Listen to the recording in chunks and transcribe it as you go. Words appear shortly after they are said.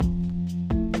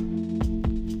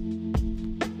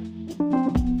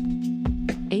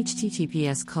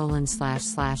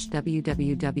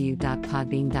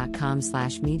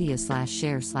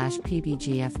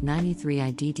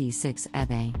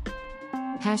https://www.podbean.com/media/share/pbgf93idd6eb.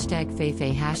 Hashtag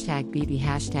Feifei, hashtag Bibi,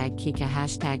 hashtag Kika,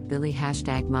 hashtag Billy,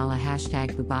 hashtag Mala,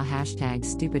 hashtag Baba, hashtag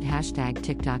Stupid, hashtag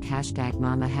TikTok, hashtag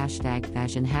Mama, hashtag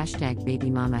Fashion, hashtag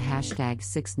Baby Mama, hashtag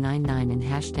 699 and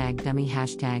hashtag Dummy,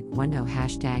 hashtag Wendo,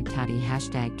 hashtag Tati,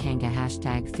 hashtag Kanga,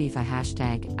 hashtag FIFA,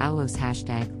 hashtag Alos,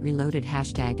 hashtag Reloaded,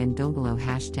 hashtag Ndombolo,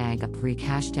 hashtag Upreek,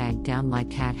 hashtag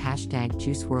Downlight Cat, hashtag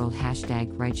Juice WRLD,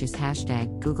 hashtag Righteous,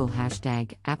 hashtag Google,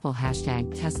 hashtag Apple,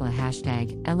 hashtag Tesla,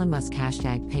 hashtag Elon Musk,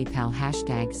 hashtag PayPal,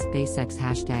 hashtag SpaceX,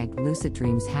 hashtag Lucid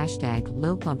Dreams, hashtag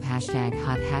Lil Pump, hashtag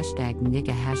Hot, hashtag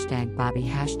Nigga, hashtag Bobby,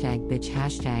 hashtag Bitch,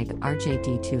 hashtag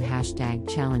RJD2, hashtag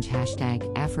Challenge, hashtag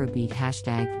Afrobeat,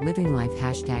 hashtag Living Life,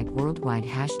 hashtag Worldwide,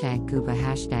 hashtag Gooba,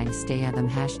 hashtag Stay Adam,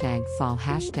 hashtag Fall,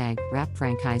 hashtag Rap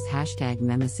Franchise, hashtag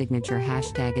Mema Signature,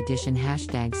 hashtag Edition,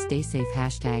 hashtag Stay Safe,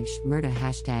 hashtag Shmurda,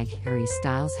 hashtag Harry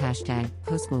Styles, hashtag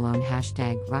Post Malone,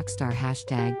 hashtag Rockstar,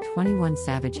 hashtag 21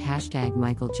 Savage, hashtag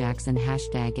Michael Jackson,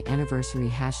 hashtag Anniversary,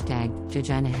 hashtag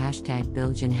Jajana, hashtag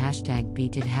Billion, hashtag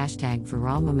Beated, hashtag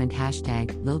Viral Moment,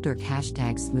 hashtag Lil Durk,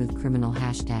 hashtag Smooth Criminal,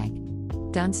 hashtag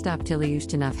Don't Stop Till You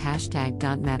Enough, hashtag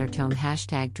Don't Matter Tone,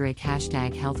 hashtag Drake,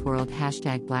 hashtag Health World,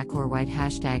 hashtag Black or White,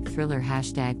 hashtag Thriller,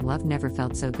 hashtag Love Never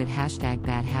Felt So Good, hashtag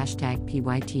Bad, hashtag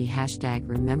PYT, hashtag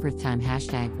Remember Time,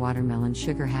 hashtag Watermelon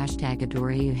Sugar, hashtag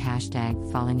Adore You, hashtag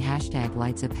Falling, hashtag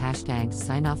Lights Up, hashtag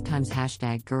Sign Off Times,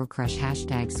 hashtag Girl Crush,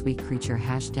 hashtag Sweet Creature,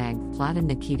 hashtag Plata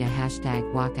Nikita, hashtag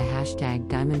Waka, hashtag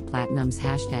Diamond Platinums,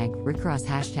 hashtag Rick Ross,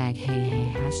 hashtag Hey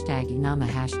Hey, hashtag Inama,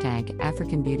 hashtag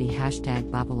African Beauty, hashtag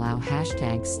Babalao, hashtag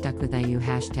Stuck With IU,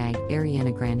 hashtag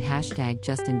Ariana Grande, hashtag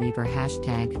Justin Bieber,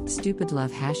 hashtag Stupid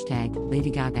Love, hashtag Lady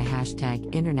Gaga,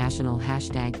 hashtag International,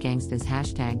 hashtag Gangstas,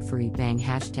 hashtag Free Bang,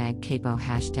 hashtag Capo,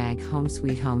 hashtag Home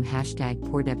Sweet Home, hashtag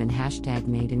Poor Devin, hashtag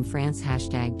Made in France,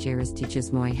 hashtag Jairus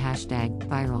Teaches Moi, hashtag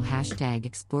Viral, hashtag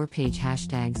Explore Page,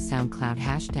 hashtag SoundCloud,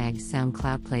 hashtag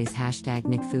SoundCloud Plays, hashtag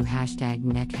NickFu, hashtag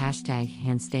Neck, hashtag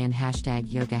Handstand,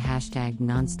 hashtag Yoga, hashtag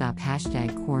Nonstop,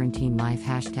 hashtag Quarantine Life,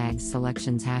 hashtag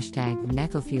Selections, hashtag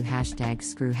Necklefew, hashtag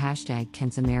Screw, hashtag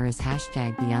Kensamaras,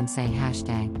 hashtag Beyonce,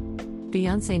 hashtag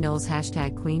Beyonce Knowles,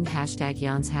 hashtag Queen, hashtag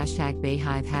Yans, hashtag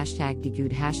Bayhive, hashtag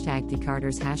Begood, hashtag The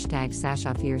Carters, hashtag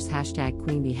Sasha Fierce, hashtag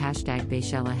Queen Bee, hashtag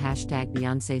Bayshella, hashtag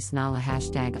Beyonce Snala,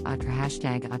 hashtag Otra,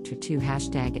 hashtag Otra2,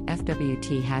 hashtag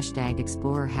FWT, hashtag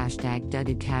Explorer, hashtag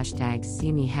Duduk, hashtag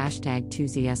See Me, hashtag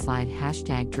 2ZS Light,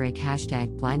 hashtag Drake,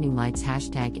 hashtag Blinding Lights,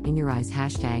 hashtag In Your Eyes,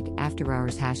 hashtag After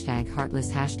Hours, hashtag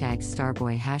Heartless, hashtag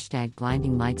Starboy, hashtag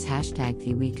Blinding Lights, hashtag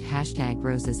The Week, hashtag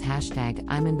Roses, hashtag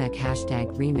Imanbek,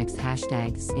 hashtag Remix, hashtag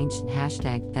Ancient,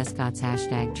 hashtag Thescots,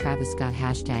 hashtag Travis Scott,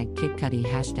 hashtag Kid Cudi,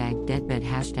 hashtag Deadbed,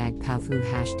 hashtag Powfu,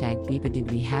 hashtag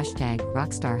Beebadoobie, hashtag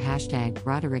Rockstar, hashtag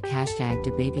Roderick, hashtag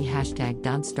DaBaby, hashtag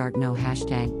Don't Start No,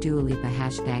 hashtag Dua Lipa,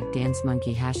 hashtag Dance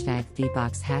Monkey, hashtag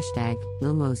TheBox, hashtag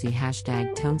Lil Mosey,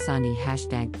 hashtag Tone Sandi,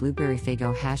 hashtag Blueberry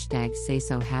Fago, hashtag Say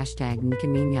So, hashtag Nicki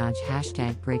Minaj,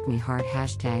 hashtag Break Me Heart,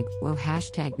 hashtag Whoa,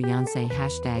 hashtag Beyonce,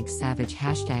 hashtag Savage,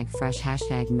 hashtag Fresh,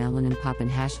 hashtag Melanin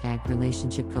Poppin', hashtag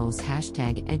Relationship Goals,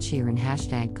 hashtag Ed Sheeran,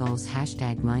 hashtag Goals,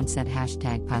 hashtag Mindset,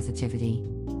 hashtag Positivity,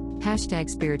 hashtag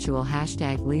Spiritual,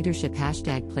 hashtag Leadership,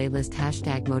 hashtag Playlist,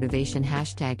 hashtag Motivation,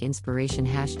 hashtag Inspiration,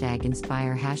 hashtag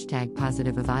Inspire, hashtag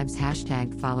Positive Vibes,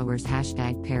 hashtag Followers,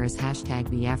 hashtag Paris, hashtag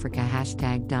Be Africa,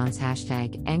 hashtag Dance,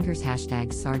 hashtag Angers,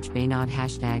 hashtag Sarge Baynod,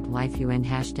 hashtag Life UN,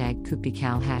 hashtag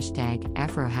Kupikal, hashtag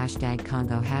Afro, hashtag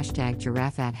Congo, hashtag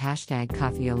Giraffat, hashtag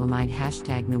Coffee Olamide,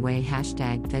 hashtag Nue,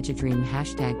 hashtag Vegadream,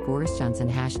 hashtag Boris Johnson,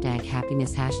 hashtag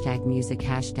Happiness, hashtag Music,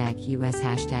 hashtag US,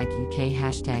 hashtag UK,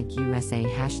 hashtag USA,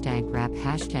 hashtag Rap,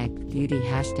 hashtag Beauty,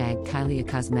 hashtag Kylie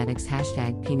Cosmetics,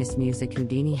 hashtag Penis Music,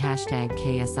 Houdini, hashtag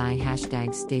KSI,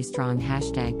 hashtag Stay Strong,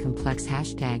 hashtag Complex,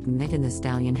 hashtag Megan Thee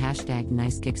Stallion, hashtag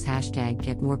Nice Kicks, hashtag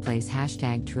Get More Plays,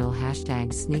 hashtag Drill,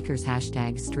 hashtag Sneakers,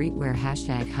 hashtag Streetwear,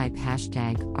 hashtag Hype,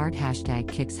 hashtag Art,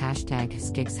 hashtag Kicks, hashtag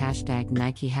Skicks, hashtag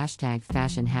Nike, hashtag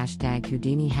Fashion, hashtag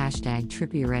Houdini, hashtag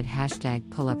Trippie Red, hashtag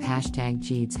Pull Up, hashtag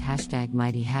Jeeds, hashtag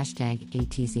Mighty, hashtag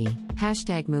ATZ,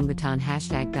 hashtag Moombahton,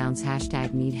 hashtag Bounce,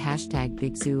 hashtag Need, hashtag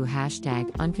Big Zoo, hashtag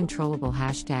Uncontrollable,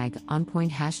 hashtag On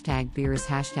Point, hashtag Beerus,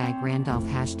 hashtag Randolph,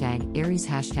 hashtag Aries,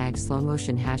 hashtag Slow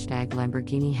Motion, hashtag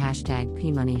Lamborghini, hashtag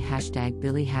P Money, hashtag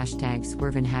Billy, hashtag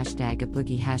Swervin, hashtag A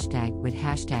Boogie, hashtag Wit,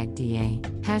 hashtag DA,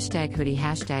 hashtag Hoodie,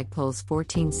 hashtag Pulse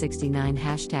 1469,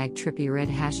 hashtag Trippie Red,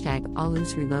 hashtag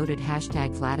Alus Reloaded,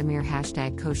 hashtag Vladimir,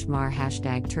 hashtag Koshmar,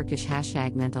 hashtag Turkish,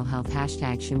 hashtag Mental Health,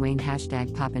 hashtag Shinwayne,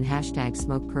 hashtag Poppin, hashtag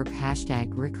Smoke Perp,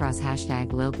 hashtag Rick Ross,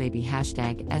 hashtag Lil Baby,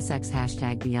 hashtag SX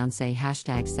hashtag Beyonce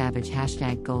hashtag Savage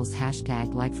hashtag Goals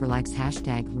hashtag Like for Likes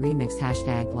hashtag Remix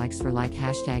hashtag Likes for Like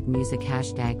hashtag Music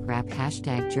hashtag Rap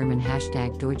hashtag German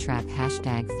hashtag Deutschrap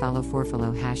hashtag Follow for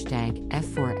Follow hashtag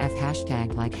F4F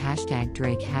hashtag Like hashtag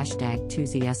Drake hashtag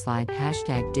 2ZSlide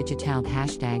hashtag Digital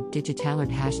hashtag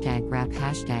Digitalard hashtag Rap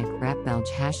hashtag Rap Belge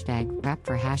hashtag Rap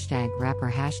for hashtag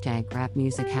Rapper hashtag Rap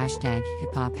Music hashtag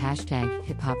Hip Hop hashtag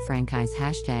Hip Hop Franchise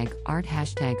hashtag Art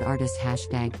hashtag Artist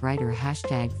hashtag Writer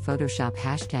hashtag Photoshop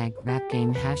hashtag Rap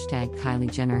Game hashtag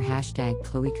Kylie Jenner hashtag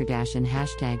Khloe Kardashian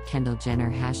hashtag Kendall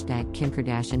Jenner hashtag Kim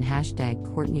Kardashian hashtag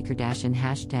Kourtney Kardashian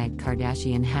hashtag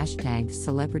Kardashian hashtag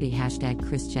Celebrity hashtag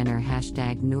Kris Jenner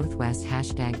hashtag Northwest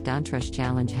hashtag Dontrush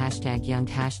Challenge hashtag Young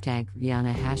hashtag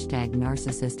Rihanna hashtag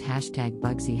Narcissist hashtag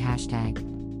Bugsy hashtag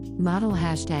Model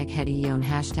hashtag Hetty Yon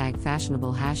hashtag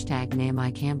Fashionable hashtag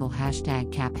Naomi Campbell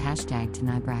hashtag Cap hashtag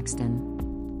Tanai Braxton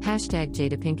hashtag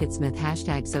Jada Pinkett Smith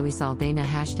hashtag Zoe Saldana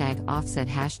hashtag Offset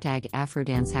hashtag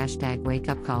Afrodance hashtag Wake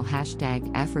Up Call hashtag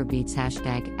Afrobeats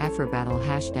hashtag Afrobattle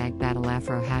hashtag Battle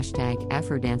Afro hashtag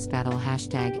Afrodance Battle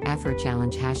hashtag Afro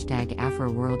Challenge hashtag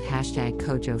Afro World hashtag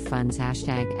Kojo Funds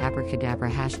hashtag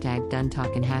Abracadabra hashtag Done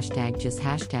Talkin' hashtag Just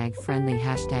hashtag Friendly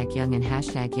hashtag Youngin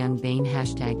hashtag Young Bane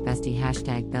hashtag Bestie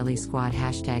hashtag Belly Squad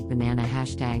hashtag Banana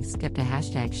hashtag Skepta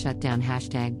hashtag Shutdown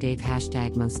hashtag Dave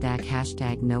hashtag Mostak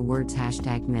hashtag No Words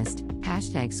hashtag Missed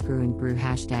hashtag Screw and Brew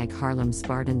hashtag Harlem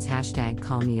Spartans hashtag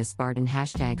Call Me a Spartan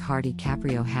hashtag Hardy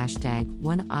Caprio hashtag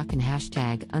One Aachen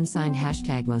hashtag Unsigned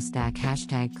hashtag Mostak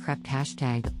hashtag Crept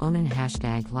hashtag Onan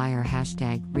hashtag Liar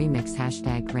hashtag Remix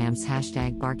hashtag Rams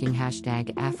hashtag Barking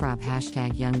hashtag Afrob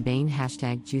hashtag Young Bane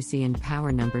hashtag Juicy and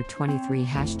Power number 23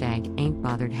 hashtag Ain't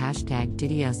Bothered hashtag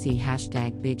DDLC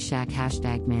hashtag Big Shack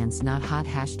hashtag Man's Not Hot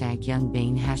hashtag Young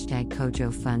Bane hashtag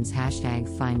Kojo Funds hashtag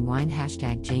Fine Wine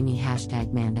hashtag Jamie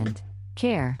hashtag Mandant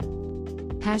Care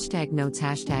hashtag Notes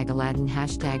hashtag Aladdin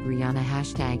hashtag Rihanna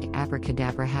hashtag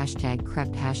Abracadabra hashtag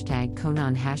Crept hashtag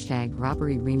Conan hashtag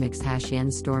Robbery Remix #Yen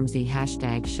Stormzy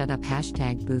hashtag Shut Up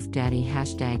hashtag Boof Daddy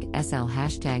hashtag SL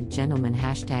hashtag Gentleman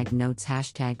hashtag Notes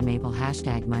hashtag Mabel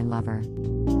hashtag My Lover